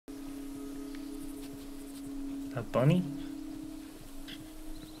A bunny?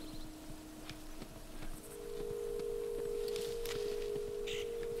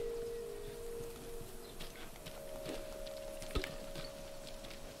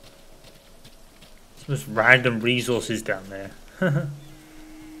 There's random resources down there.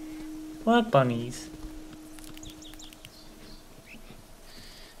 What bunnies?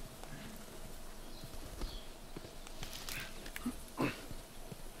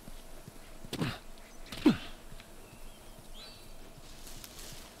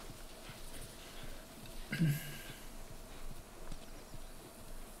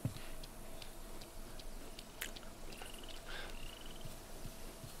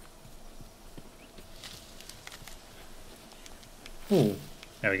 Ooh,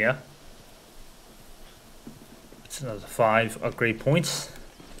 there we go. That's another 5 upgrade points.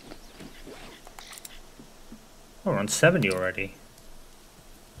 Oh, we're on 70 already.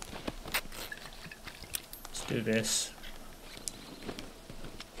 Let's do this.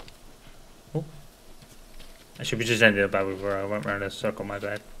 Oh, I should be just ended up where I went around a circle. My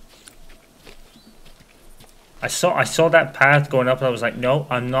bad. I saw that path going up, and I was like, no,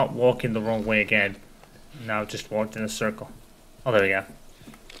 I'm not walking the wrong way again. Now just walked in a circle. Oh, there we go.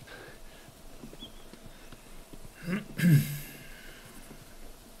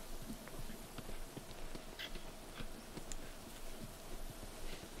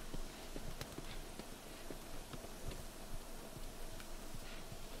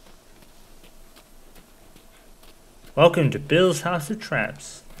 Welcome to Bill's House of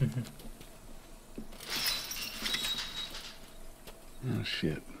Traps. Oh,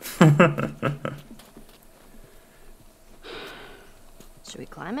 shit. Should we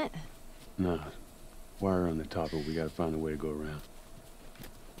climb it? No. Wire on the top, but we gotta find a way to go around.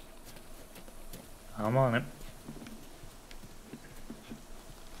 I'm on it.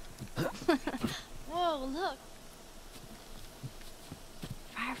 Whoa, look.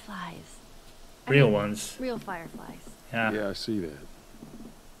 Fireflies. Real ones. Real fireflies. Yeah. Yeah, I see that.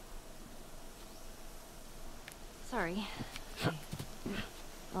 Sorry. I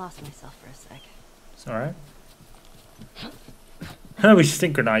lost myself for a sec. It's alright. We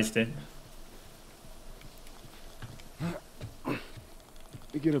synchronized it.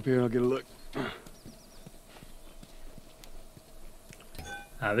 You get up here and I'll get a look.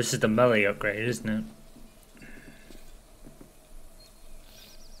 This is the melee upgrade, isn't it?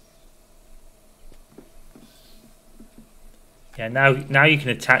 Yeah, now you can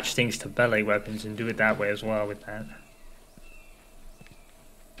attach things to melee weapons and do it that way as well with that.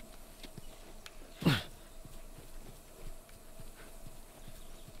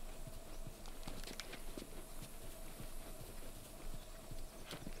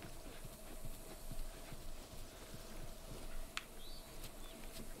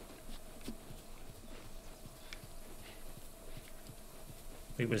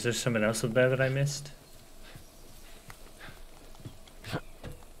 Wait, was there someone else up there that I missed?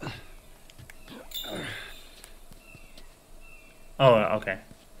 Oh, okay.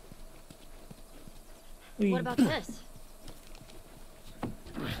 What about this?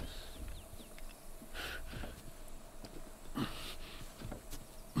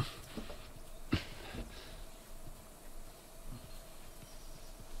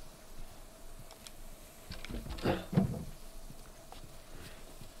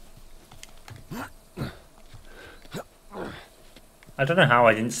 I don't know how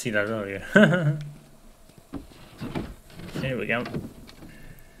I didn't see that earlier. Here we go.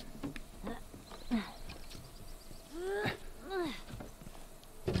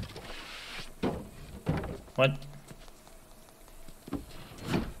 What?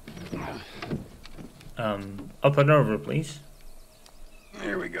 Up and over, please.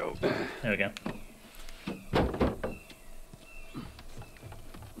 There we go. There we go.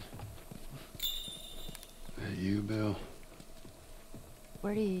 That you, Bill?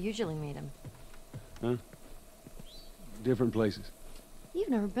 Where do you usually meet him? Huh? Different places. You've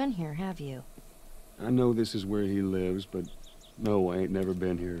never been here, have you? I know this is where he lives, but no, I ain't never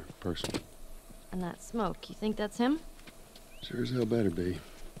been here personally. And that smoke, you think that's him? Sure as hell better be.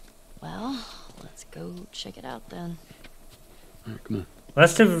 Well, let's go check it out then. All right, come on. Well,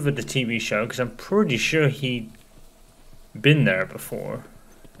 that's different with the TV show because I'm pretty sure he'd been there before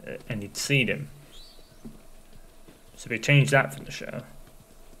and he'd seen him. So they changed that from the show.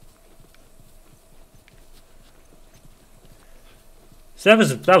 So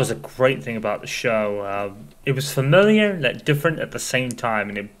that was a great thing about the show. It was familiar yet different at the same time,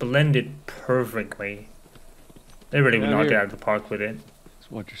 and it blended perfectly. They really would knock it out of the park with it.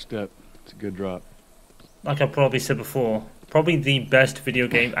 Just watch your step. It's a good drop. Like I probably said before, probably the best video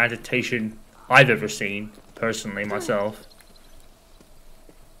game adaptation I've ever seen, personally, myself.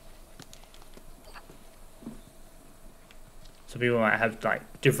 Some people might have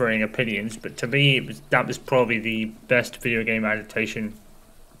like differing opinions, but to me, that was probably the best video game adaptation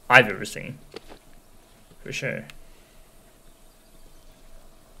I've ever seen, for sure.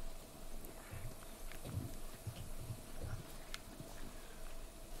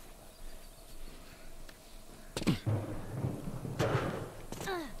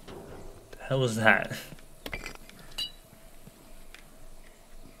 The hell was that?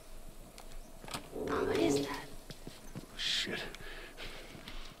 What is that? Shit.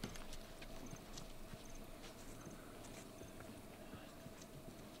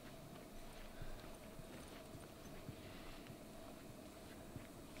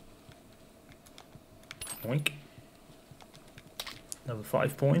 Boink. Another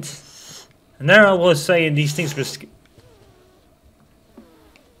 5 points. And there I was saying these things were.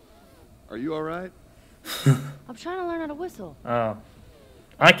 Are you all right? I'm trying to learn how to whistle. Oh,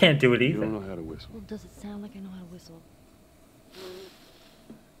 I can't do it You either. don't know how to whistle. Well, does it sound like I know how to whistle?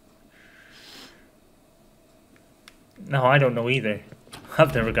 No, I don't know either.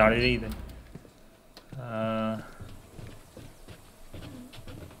 I've never got it either. I'll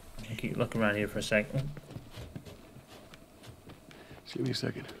keep looking around here for a second. Just give me a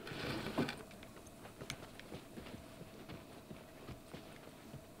second.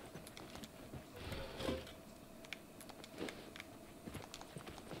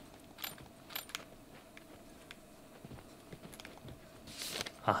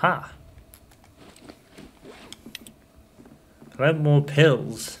 Aha! Collect more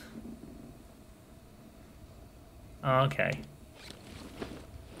pills. Oh, okay.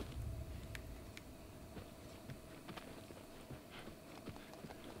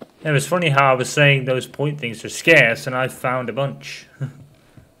 It was funny how I was saying those point things are scarce and I found a bunch.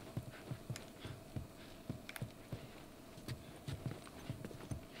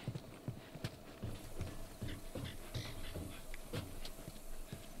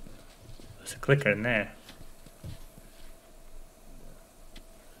 There's a clicker in there.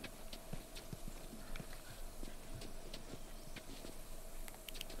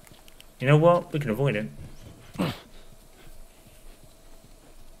 You know what? We can avoid it.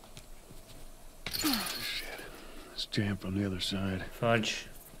 It's jammed from the other side. Fudge.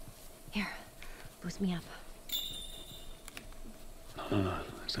 Here, boost me up.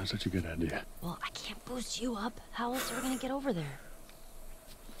 That's not such a good idea. Well, I can't boost you up. How else are we gonna get over there?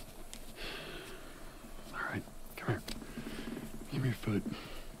 All right, come here. Give me your foot.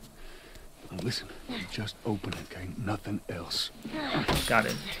 Now listen, you just open it, okay? Nothing else. Got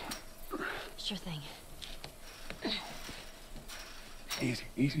it. Sure thing. Easy,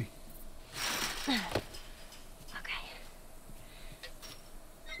 easy. Okay.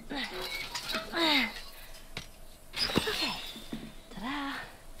 Okay. Ta-da.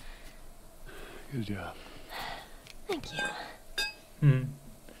 Good job. Thank you. Hmm.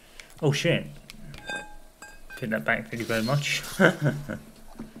 Oh shit. Take that back, thank you very much.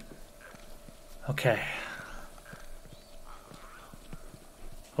 Okay.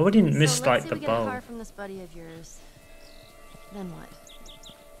 Oh, we didn't miss like the Let's say we get a bow. car from this buddy of yours. Then what?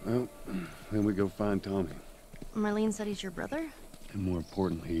 Well, then we go find Tommy. Marlene said he's your brother? And more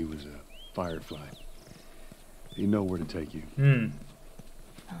importantly, he was a firefly. He know where to take you. Hmm.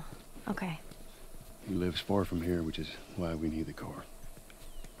 Okay. He lives far from here, which is why we need the car.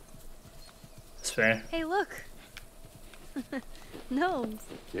 That's fair. Hey, look. Gnomes.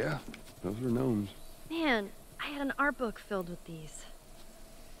 Yeah, those are gnomes. Man, I had an art book filled with these.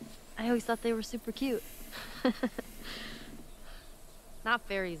 I always thought they were super cute. Not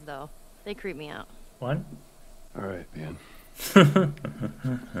fairies, though. They creep me out. What? All right, man.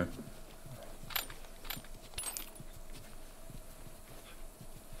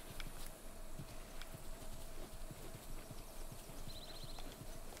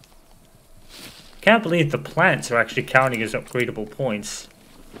 Can't believe the plants are actually counting as upgradable points.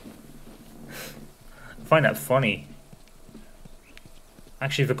 I find that funny.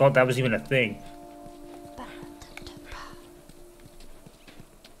 Actually forgot that was even a thing.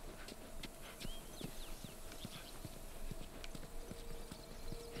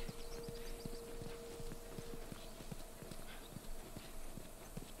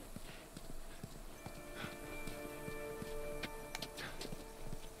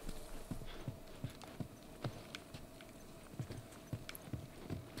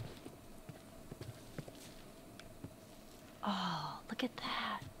 Oh, look at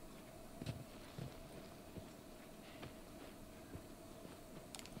that.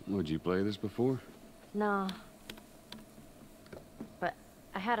 Would you play this before? No. But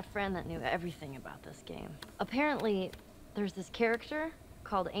I had a friend that knew everything about this game. Apparently, there's this character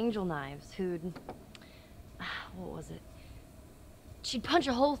called Angel Knives who'd... what was it? She'd punch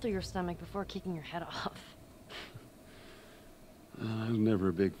a hole through your stomach before kicking your head off. I was never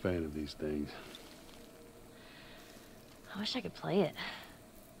a big fan of these things. I wish I could play it.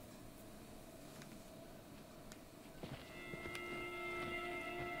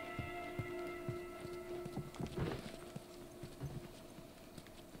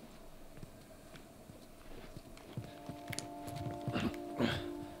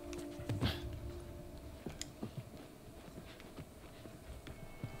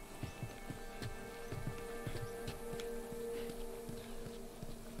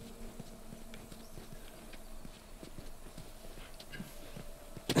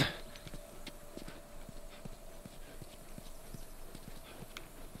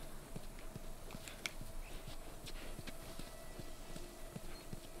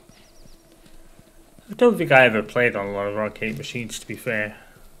 I don't think I ever played on a lot of arcade machines, to be fair.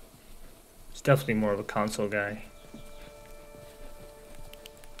 It's definitely more of a console guy.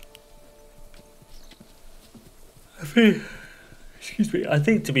 Excuse me, I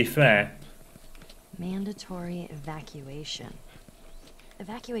think to be fair... Mandatory evacuation.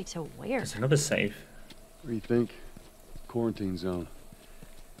 Evacuate to where? There's another save. What do you think? Quarantine zone.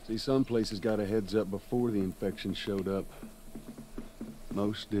 See, some places got a heads up before the infection showed up.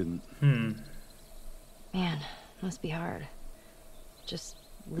 Most didn't. Man, must be hard. Just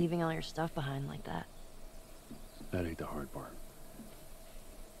leaving all your stuff behind like that. That ain't the hard part.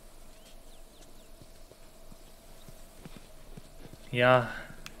 Yeah.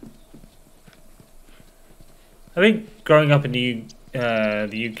 I think growing up in the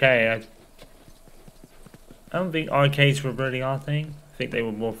UK, I don't think arcades were really our thing. I think they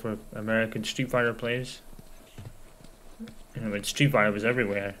were more for American Street Fighter players. You know, when Street Fighter was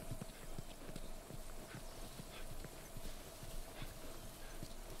everywhere.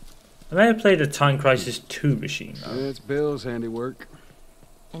 I may have played a Time Crisis 2 machine though. Yeah, it's Bill's handiwork.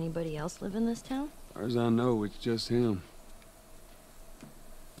 Anybody else live in this town? As far as I know, it's just him.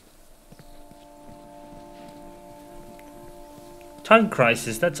 Time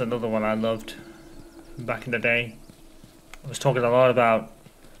Crisis, that's another one I loved back in the day. I was talking a lot about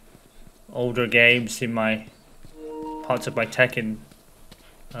older games in my parts of my Tekken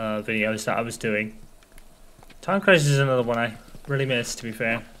videos that I was doing. Time Crisis is another one I really miss, to be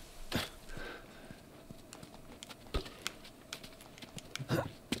fair.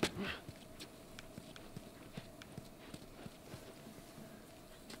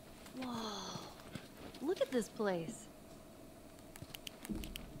 Whoa. Look at this place.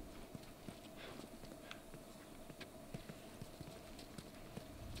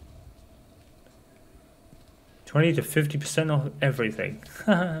 20 to 50% off everything.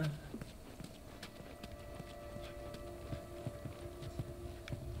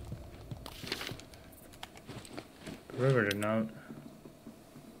 River to note.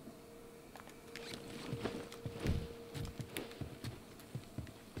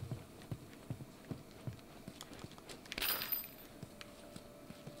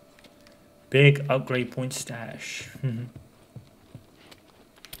 Big upgrade point stash.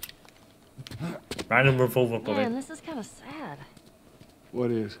 Random revolver bullet. Man, this is kind of sad.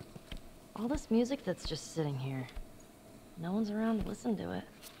 What is? All this music that's just sitting here. No one's around to listen to it.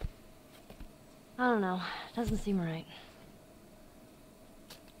 I don't know. Doesn't seem right.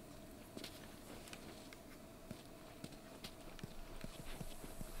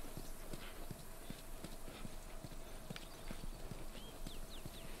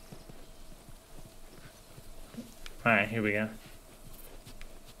 Alright, here we go.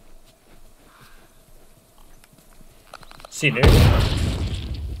 See you, dude.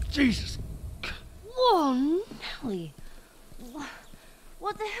 Jesus! Whoa, Nelly.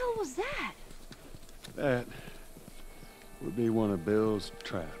 What the hell was that? That would be one of Bill's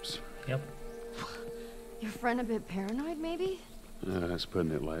traps. Yep. Your friend a bit paranoid, maybe? That's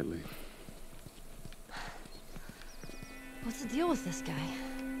putting it lightly. What's the deal with this guy?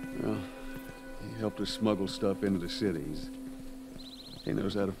 Well, he helped us smuggle stuff into the cities. He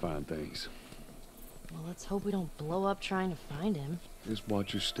knows how to find things. Well, let's hope we don't blow up trying to find him. Just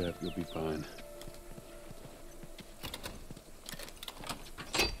watch your step, you'll be fine.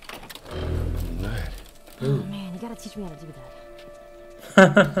 Alright. Oh man, you gotta teach me how to do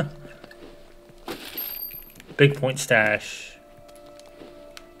that. Big point stash.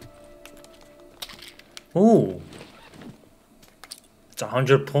 Ooh. It's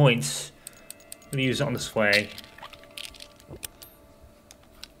 100 points. I'm gonna use it on this way.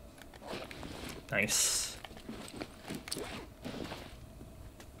 Nice.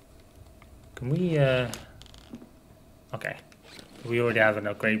 Can we, okay. We already have an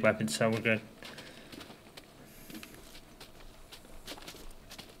upgrade weapon, so we're good.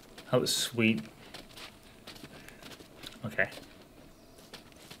 That was sweet. Okay.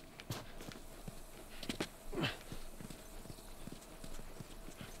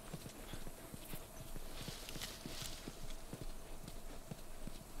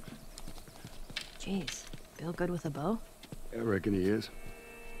 Jeez, Bill good with a bow? I reckon he is.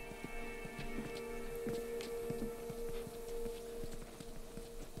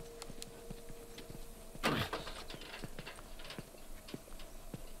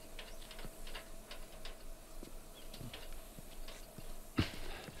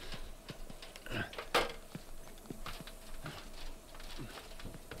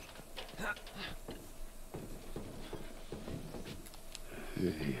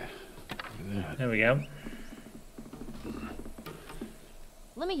 There we go.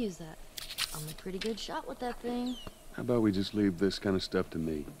 Let me use that. I'm a pretty good shot with that thing. How about we just leave this kind of stuff to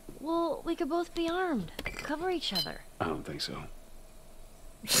me? Well, we could both be armed. Cover each other. I don't think so.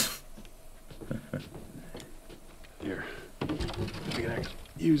 Here. We can actually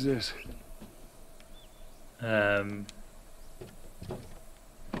use this. I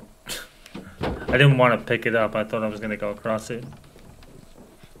didn't want to pick it up. I thought I was going to go across it.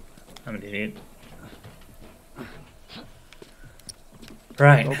 I'm an idiot.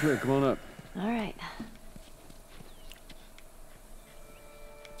 Right. All clear, come on up. All right.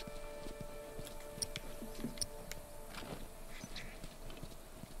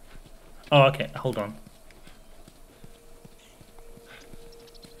 Oh, okay. Hold on.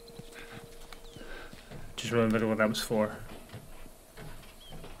 Just remembered what that was for.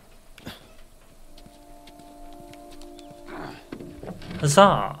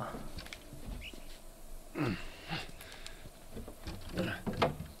 Huzzah!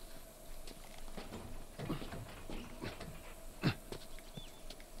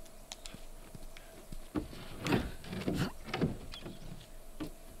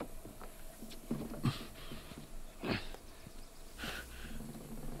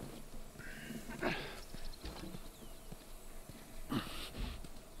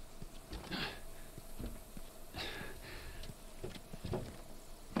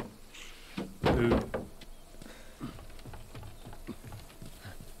 Ooh.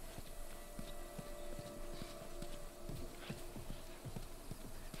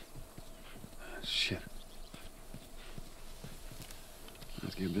 Shit.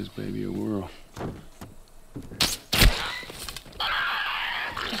 Let's give this baby a whirl.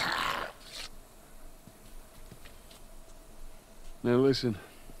 Now listen.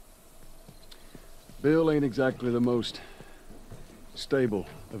 Bill ain't exactly the most stable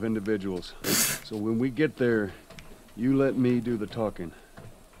of individuals. So when we get there, you let me do the talking.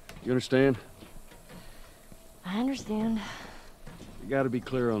 You understand? I understand. You gotta be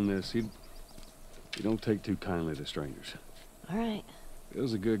clear on this. He don't take too kindly to strangers. All right.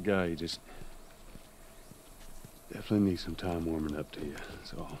 Bill's a good guy. He just definitely needs some time warming up to you.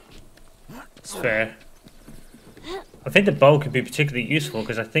 That's all. It's fair. I think the bow could be particularly useful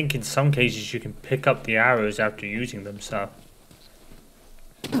because I think in some cases you can pick up the arrows after using them, so.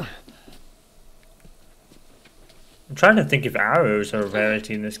 I'm trying to think if arrows are a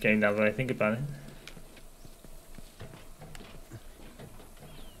rarity in this game now that I think about it.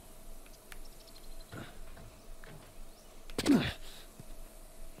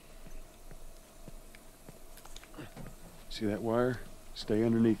 See that wire? Stay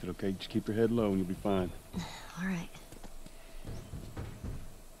underneath it, okay? Just keep your head low and you'll be fine. All right.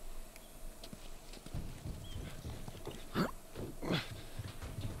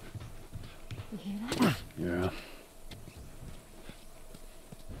 You hear that? Yeah.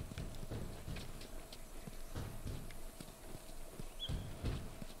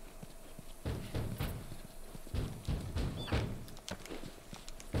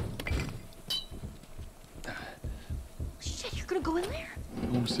 Shit, you're gonna go in there?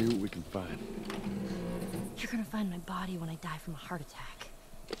 We'll see what we can find. You're gonna find my body when I die from a heart attack.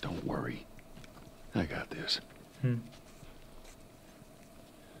 Don't worry. I got this.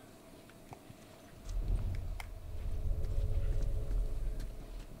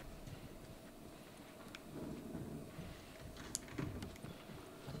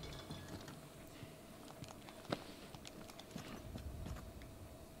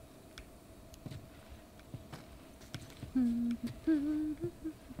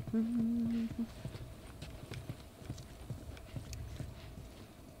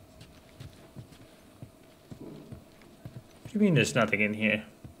 What do you mean there's nothing in here?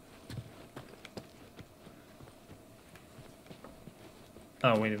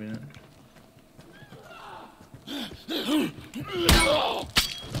 Oh, wait a minute.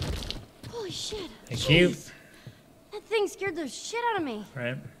 Holy shit. Thank you. Jeez. That thing scared the shit out of me.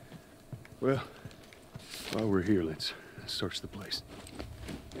 Right. Well, while we're here, let's search the place.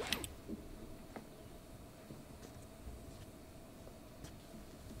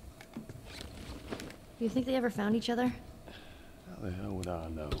 Do you think they ever found each other? How the hell would I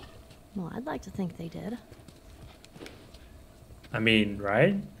know? Well, I'd like to think they did. I mean,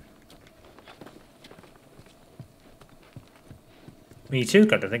 right? Me too,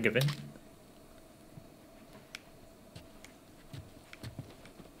 got to think of it.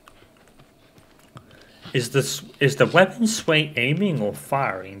 Is the weapon sway aiming or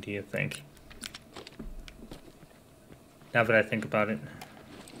firing, do you think? Now that I think about it.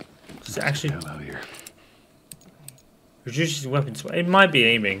 Does it actually Hell out of here. reduces weapon sway? It might be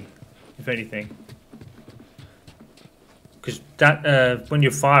aiming, if anything. Because that when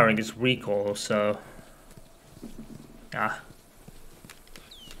you're firing it's recoil, so ah.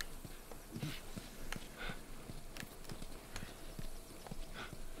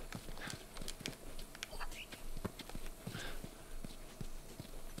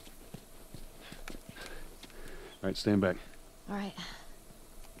 All right, stand back. All right.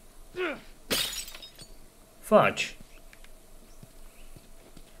 Fudge.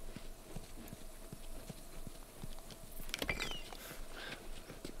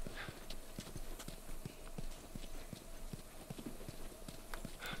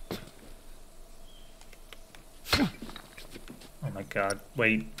 Oh my god,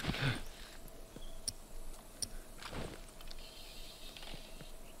 wait.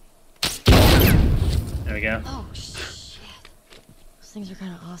 There we go. Oh, shit. Those things are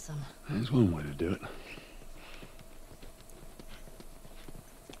kind of awesome. That's one way to do it.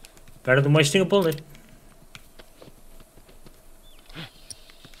 Better than wasting a bullet.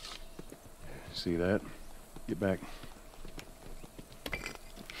 See that? Get back.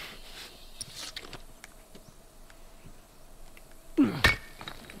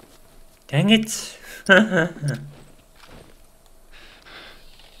 Dang it.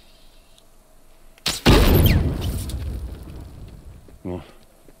 Well,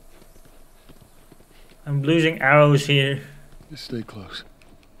 I'm losing arrows here. just stay close.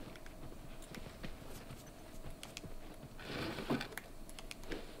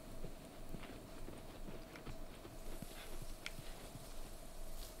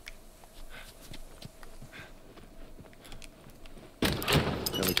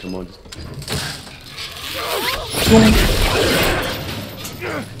 Ellie, come on.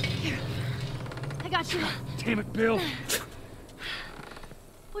 I got you. Damn it, Bill.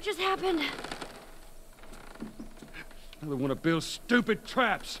 What just happened? Another one of Bill's stupid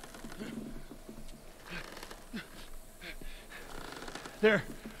traps. There,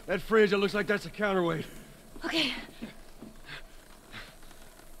 that fridge, it looks like that's a counterweight. Okay.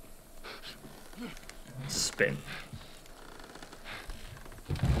 Spin.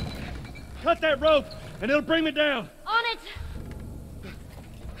 Cut that rope, and it'll bring me down. On it.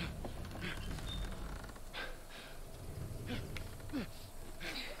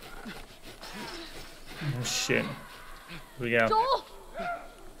 Oh shit. Here we go. Joel.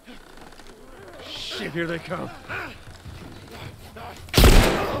 Shit, here they come.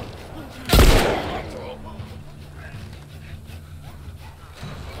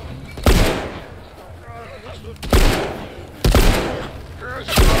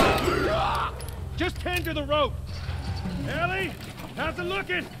 Just tend to the rope. Ellie, how's it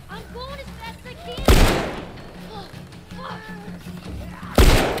looking? I'm going as fast as I can. Oh, fuck.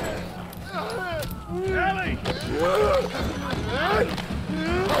 Ellie!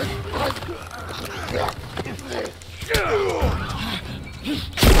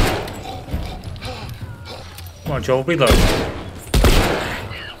 Come on, Joel, reload.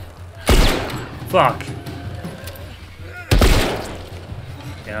 Fuck.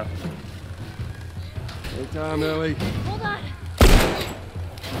 Yeah. Take time, Ellie. Hold on.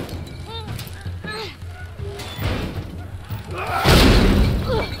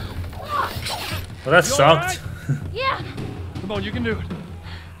 Well, that sucked. Yeah. Come on, you can do it.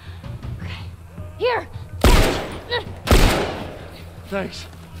 Here. Thanks.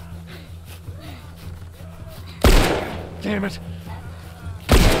 Damn it.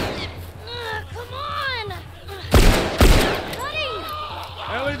 Come on. Cutting.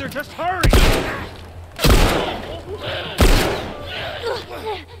 Ellie, they're just hurry.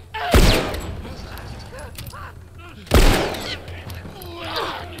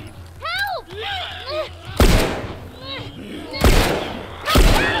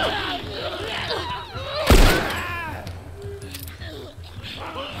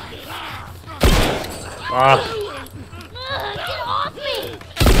 Ah.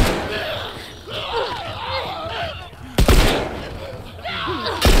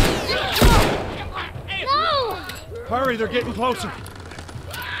 Hurry, they're getting closer.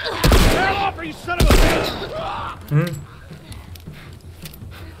 Get off her, you son of a bitch!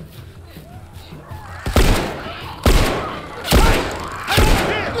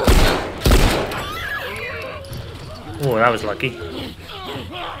 Oh, that was lucky.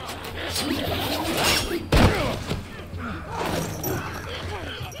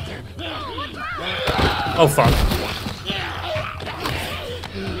 Oh, fuck.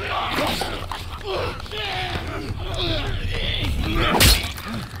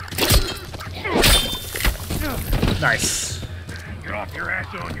 Nice. Get off your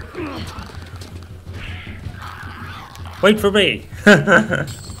ass on your feet. Wait for me.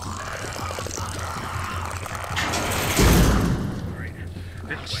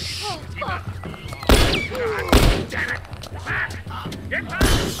 Get back!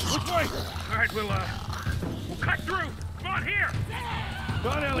 Which way? All right, we'll cut through. Come on, here!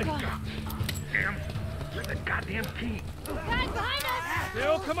 Come on, Ellie. Damn, where's the goddamn key? Guys, behind us!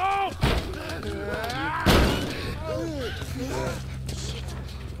 Bill, come on!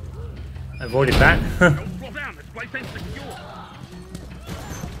 I avoided that. Don't slow down, this place ain't secure.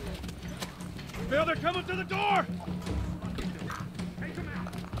 Bill, they're coming to the door! Take them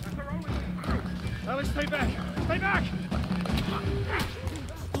out. That's our only way through. Ellie, stay back! Stay back!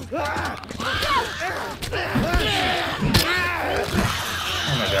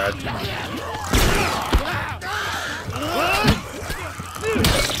 Oh my god.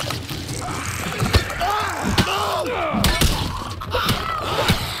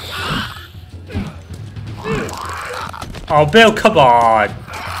 Oh, Bill, come on! Oh,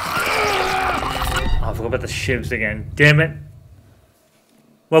 I forgot about the shivs again. Damn it.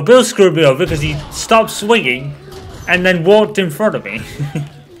 Well, Bill screwed me over because he stopped swinging and then walked in front of me.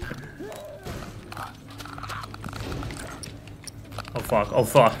 Oh, fuck. Oh,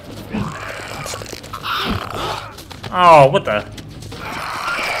 fuck. Oh, what the?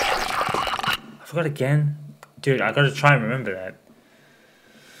 I forgot again. Dude, I gotta try and remember that.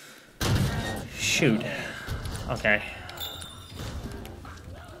 Shoot. Okay.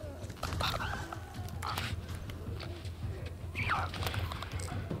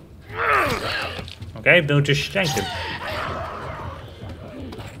 Okay, Bill just shanked him.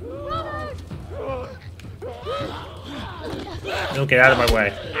 Bill, get out of my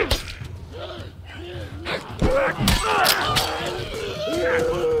way.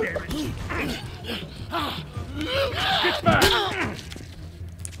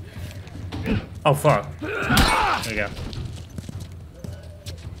 Oh, fuck. There we go.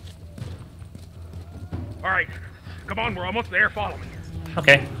 All right, come on, we're almost there. Follow me.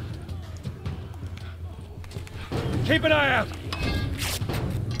 Okay. Keep an eye out!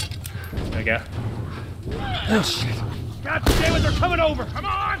 There we go. Oh, shit. God damn it, they're coming over! Come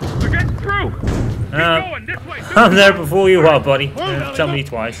on, we're getting through. Keep going this way. I'm there before you are, buddy. Tell me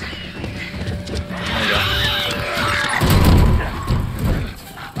twice. There we go.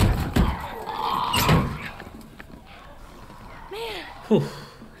 Man, Whew.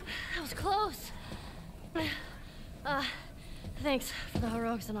 that was close. Thanks for the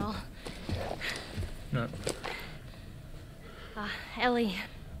heroics and all. No. Ellie.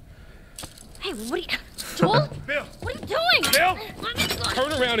 Hey, what are you... Joel? Bill. What are you doing? Bill. Let me go.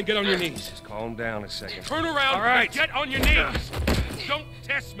 Turn around and get on your knees. Just calm down a second. Turn around. All right. And get on your knees. Don't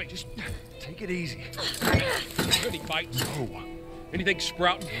test me. Just Take it easy. any bites. No. Anything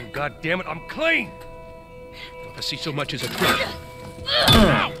sprouting? Oh, God damn it, I'm clean! If I see so much as a trick.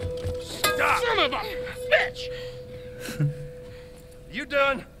 Ow! Stop! Son of a bitch! You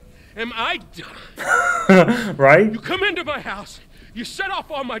done? Am I done? Right? You come into my house. You set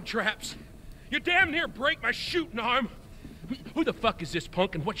off all my traps. You damn near break my shooting arm. Who the fuck is this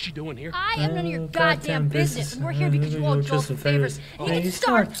punk and what's she doing here? I am none of your goddamn business. And we're here because you owe Joel some favors. And you Yeah, can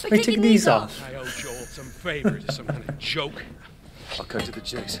start by taking these off. I owe Joel some favors. Some kind of joke. I'll cut to the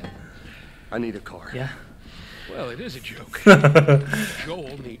chase. I need a car. Yeah. Well, it is a joke.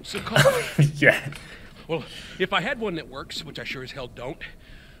 Joel needs a car. Yeah. Well, if I had one that works, which I sure as hell don't,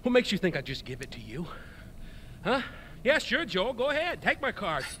 what makes you think I'd just give it to you? Huh? Yeah, sure, Joel. Go ahead. Take my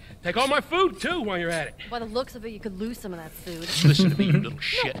car. Take all my food, too, while you're at it. By the looks of it, you could lose some of that food. Listen to me, you little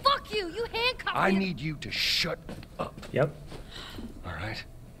shit. No, fuck you! You handcuffed me. I need you to shut up. Yep. All right?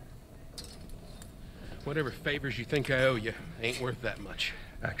 Whatever favors you think I owe you ain't worth that much.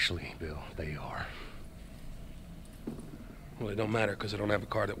 Actually, Bill, they are. Well, it don't matter because I don't have a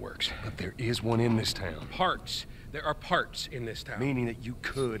car that works. But there is one in this town. Parts. There are parts in this town. Meaning that you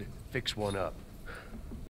could fix one up.